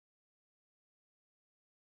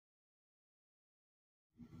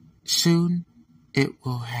Soon it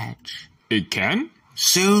will hatch. It can?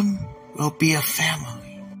 Soon we'll be a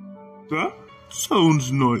family. That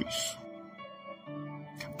sounds nice.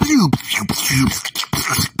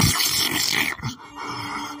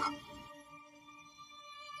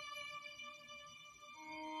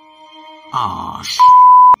 Aw,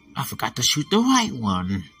 I forgot to shoot the right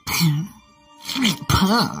one.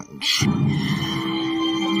 Punch.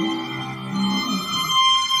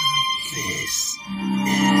 This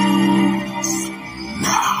is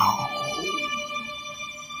now.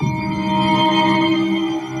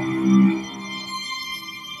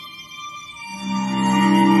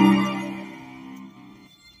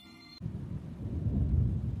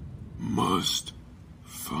 Must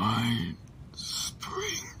find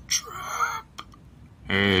Springtrap.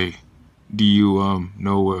 Hey, do you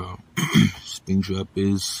know where Springtrap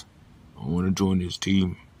is? I want to join his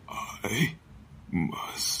team. I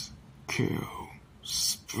must kill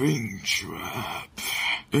Springtrap.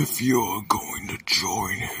 If you're going to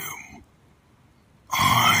join him,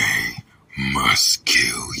 I must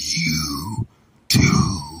kill you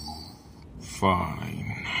too.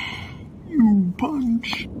 Fine. You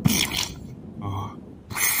punch.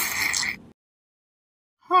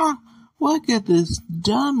 Huh? Look at this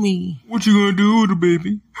dummy. What you gonna do with it,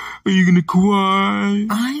 baby? Are you gonna cry?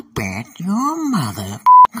 I bet your mother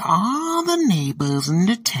all the neighbors in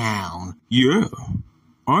the town. Yeah,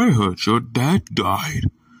 I heard your dad died.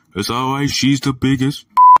 Is that why she's the biggest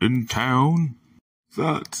in town?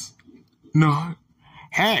 That's not...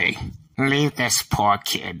 Hey, leave this poor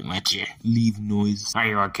kid, would you? Leave noise. Are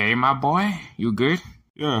you okay, my boy? You good?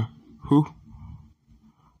 Yeah, who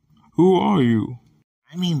are you?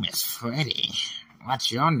 My name is Freddy.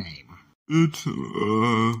 What's your name? It's,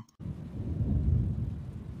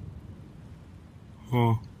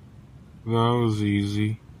 Oh, that was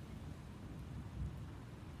easy.